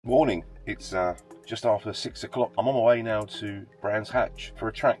Morning, it's just after 6 o'clock. I'm on my way now to Brands Hatch for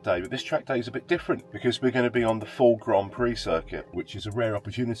a track day, but this track day is a bit different because we're going to be on the full Grand Prix circuit, which is a rare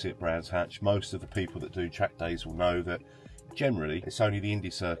opportunity at Brands Hatch. Most of the people that do track days will know that generally it's only the Indy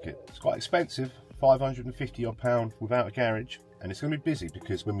circuit. It's quite expensive, £550 odd without a garage, and it's going to be busy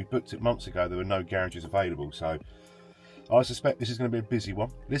because when we booked it months ago there were no garages available, so I suspect this is going to be a busy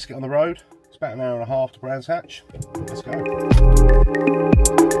one. Let's get on the road. It's about an hour and a half to Brands Hatch. Let's go.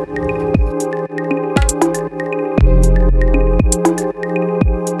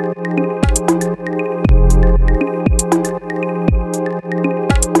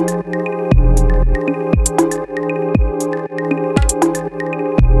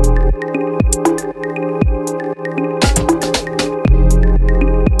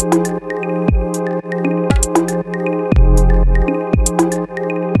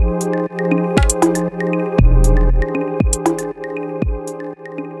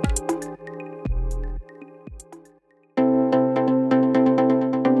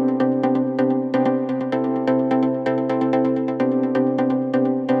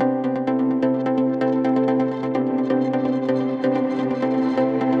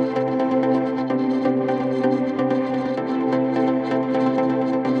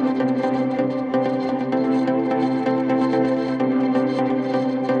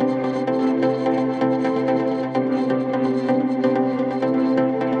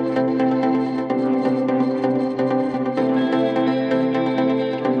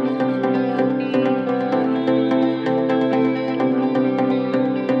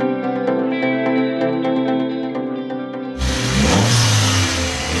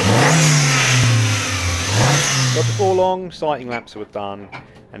 But before long, sighting laps were done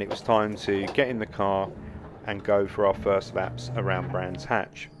and it was time to get in the car and go for our first laps around Brands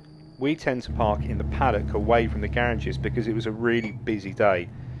Hatch. We tend to park in the paddock away from the garages because it was a really busy day,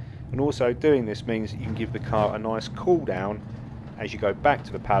 and also doing this means that you can give the car a nice cool down as you go back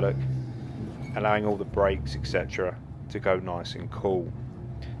to the paddock, allowing all the brakes etc. to go nice and cool.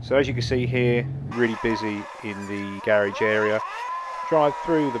 So as you can see here, really busy in the garage area. Drive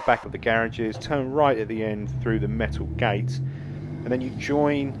through the back of the garages, turn right at the end through the metal gates, and then you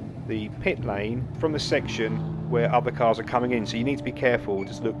join the pit lane from the section where other cars are coming in. So you need to be careful,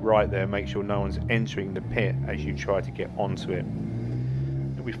 just look right there, make sure no one's entering the pit as you try to get onto it.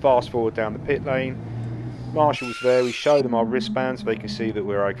 We fast forward down the pit lane, Marshall's there, we show them our wristband so they can see that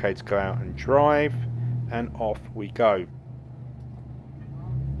we're okay to go out and drive, and off we go.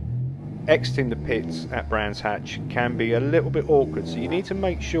 Exiting the pits at Brands Hatch can be a little bit awkward, so you need to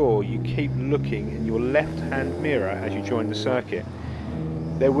make sure you keep looking in your left hand mirror as you join the circuit.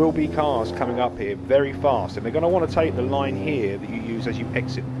 There will be cars coming up here very fast and they're going to want to take the line here that you use as you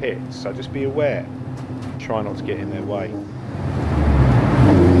exit the pits, so just be aware. Try not to get in their way.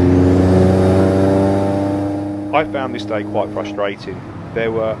 I found this day quite frustrating. There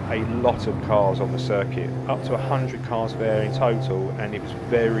were a lot of cars on the circuit, up to 100 cars there in total, and it was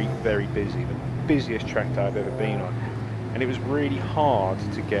very, very busy. The busiest track day I've ever been on, and it was really hard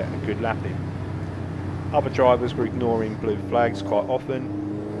to get a good lap in. Other drivers were ignoring blue flags quite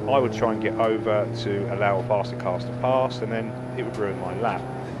often. I would try and get over to allow faster cars to pass, and then it would ruin my lap.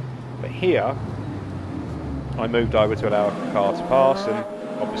 But here, I moved over to allow a car to pass and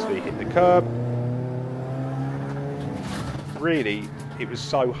obviously hit the curb. Really, it was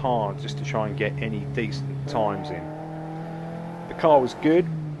so hard just to try and get any decent times in. The car was good,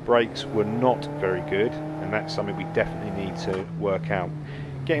 brakes were not very good, and that's something we definitely need to work out.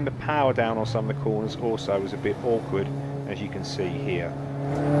 Getting the power down on some of the corners also was a bit awkward, as you can see here.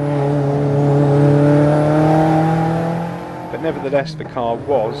 But nevertheless, the car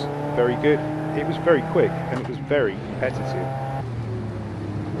was very good. It was very quick and it was very competitive.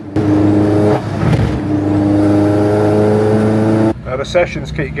 The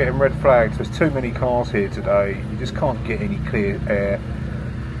sessions keep getting red flags. There's too many cars here today. You just can't get any clear air.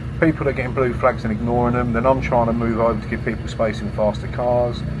 People are getting blue flags and ignoring them. Then I'm trying to move over to give people space in faster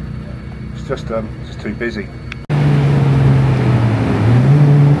cars. It's just too busy.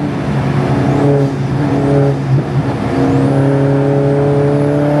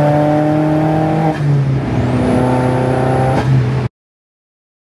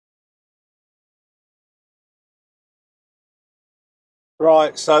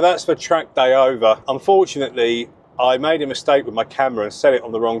 Right, so that's the track day over. Unfortunately, I made a mistake with my camera and set it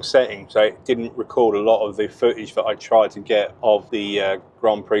on the wrong setting, so it didn't record a lot of the footage that I tried to get of the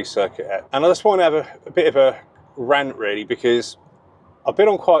Grand Prix circuit. And I just want to have a bit of a rant really, because I've been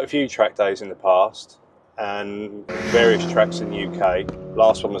on quite a few track days in the past, and various tracks in the UK.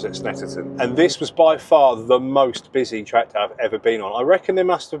 Last one was at Snetterton. And this was by far the most busy track day I've ever been on. I reckon there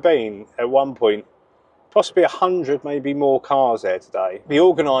must have been, at one point, possibly 100, maybe more cars there today. The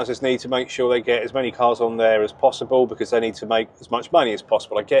organisers need to make sure they get as many cars on there as possible because they need to make as much money as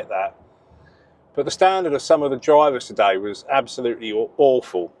possible. I get that. But the standard of some of the drivers today was absolutely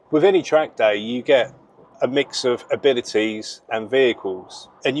awful. With any track day, you get a mix of abilities and vehicles.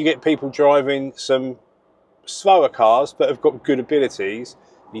 And you get people driving some slower cars that have got good abilities.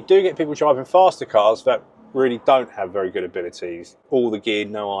 And you do get people driving faster cars that really don't have very good abilities. All the gear,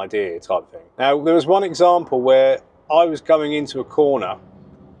 no idea type thing. Now, there was one example where I was going into a corner.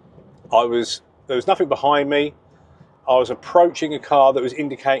 There was nothing behind me. I was approaching a car that was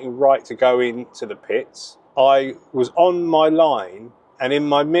indicating right to go into the pits. I was on my line, and in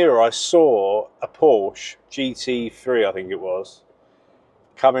my mirror I saw a Porsche GT3, I think it was,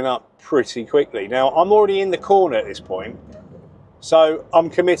 coming up pretty quickly. Now, I'm already in the corner at this point, so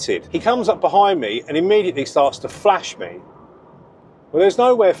I'm committed. He comes up behind me and immediately starts to flash me. Well, there's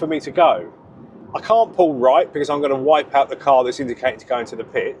nowhere for me to go. I can't pull right because I'm going to wipe out the car that's indicating to go into the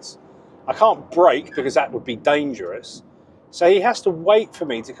pits. I can't brake because that would be dangerous. So he has to wait for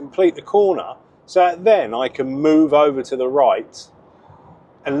me to complete the corner so that then I can move over to the right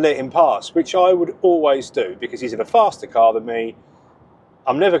and let him pass, which I would always do because he's in a faster car than me.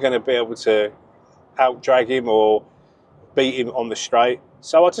 I'm never going to be able to out-drag him or beat him on the straight.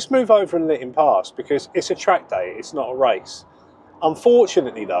 So I just move over and let him pass because it's a track day, it's not a race.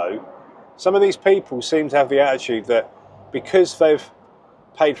 Unfortunately though, some of these people seem to have the attitude that because they've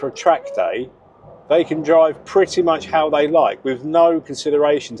paid for a track day, they can drive pretty much how they like with no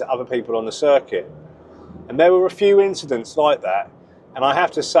consideration to other people on the circuit. And there were a few incidents like that, and I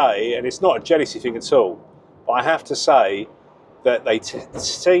have to say, and it's not a jealousy thing at all, but I have to say that they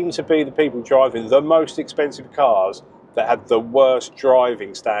seem to be the people driving the most expensive cars that had the worst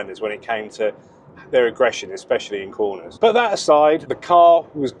driving standards when it came to their aggression, especially in corners. But that aside, the car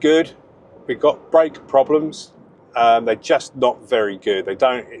was good. We got brake problems. They're just not very good.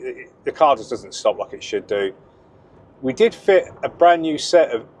 The car just doesn't stop like it should do. We did fit a brand new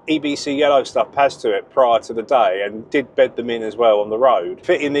set of EBC yellow stuff pads to it prior to the day and did bed them in as well on the road.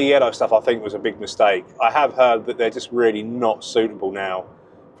 Fitting the yellow stuff I think was a big mistake. I have heard that they're just really not suitable now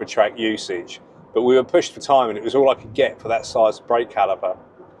for track usage. But we were pushed for time and it was all I could get for that size brake caliper.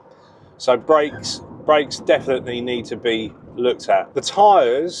 So brakes definitely need to be looked at. The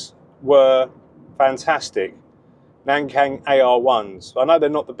tyres were fantastic. Nankang AR1s. I know they're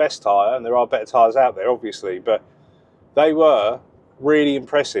not the best tyre and there are better tyres out there obviously, but they were really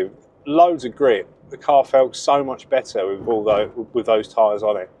impressive. Loads of grip. The car felt so much better with those tyres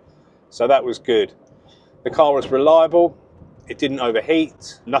on it. So that was good. The car was reliable. It didn't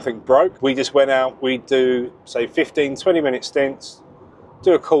overheat. Nothing broke. We just went out. We'd do say 15-20 minute stints,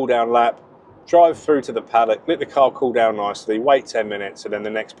 do a cool down lap, drive through to the paddock, let the car cool down nicely, wait 10 minutes and then the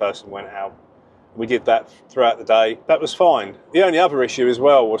next person went out. We did that throughout the day. That was fine. The only other issue as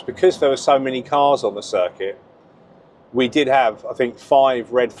well was because there were so many cars on the circuit, we did have, I think,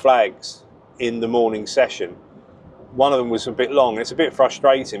 5 red flags in the morning session. One of them was a bit long. It's a bit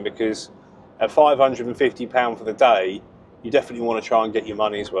frustrating because at £550 for the day, you definitely want to try and get your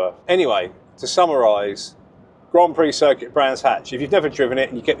money's worth. Anyway, to summarise, Grand Prix circuit Brands Hatch. If you've never driven it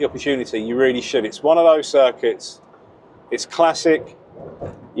and you get the opportunity, you really should. It's one of those circuits. It's classic.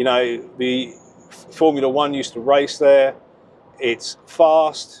 You know, the Formula One used to race there. It's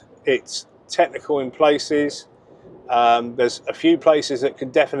fast. It's technical in places. There's a few places that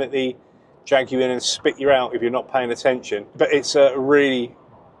could definitely drag you in and spit you out if you're not paying attention. But it's a really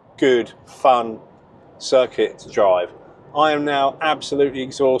good, fun circuit to drive. I am now absolutely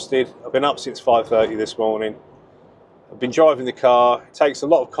exhausted. I've been up since 5:30 this morning. I've been driving the car. It takes a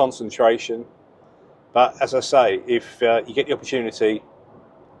lot of concentration. But as I say, if you get the opportunity,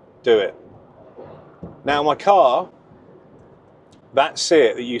 do it. Now my car, that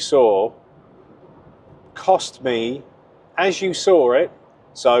Seat that you saw, cost me, as you saw it,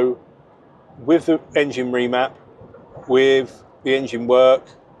 so with the engine remap, with the engine work,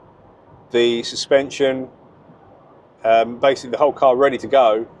 the suspension, basically the whole car ready to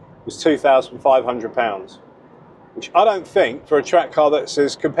go, was £2,500, which I don't think, for a track car that's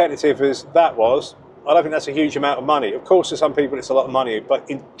as competitive as that was, I don't think that's a huge amount of money. Of course, for some people it's a lot of money, but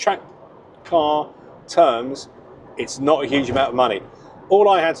in track car terms, it's not a huge amount of money. All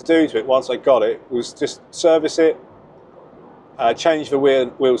I had to do to it once I got it was just service it, change the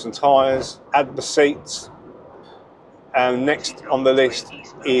wheels and tyres, add the seats, and next on the list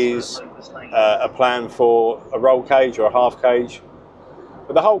is a plan for a roll cage or a half cage.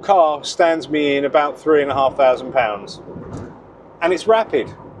 But the whole car stands me in about £3,500, and it's rapid,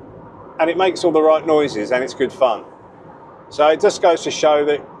 and it makes all the right noises, and it's good fun. So it just goes to show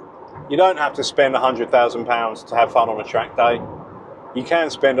that you don't have to spend £100,000 to have fun on a track day. You can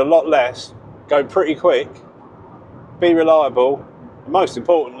spend a lot less, go pretty quick, be reliable, and most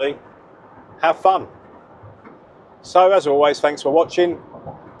importantly, have fun. So as always, thanks for watching.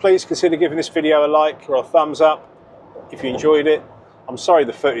 Please consider giving this video a like or a thumbs up if you enjoyed it. I'm sorry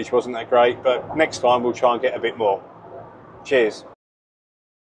the footage wasn't that great, but next time we'll try and get a bit more. Cheers.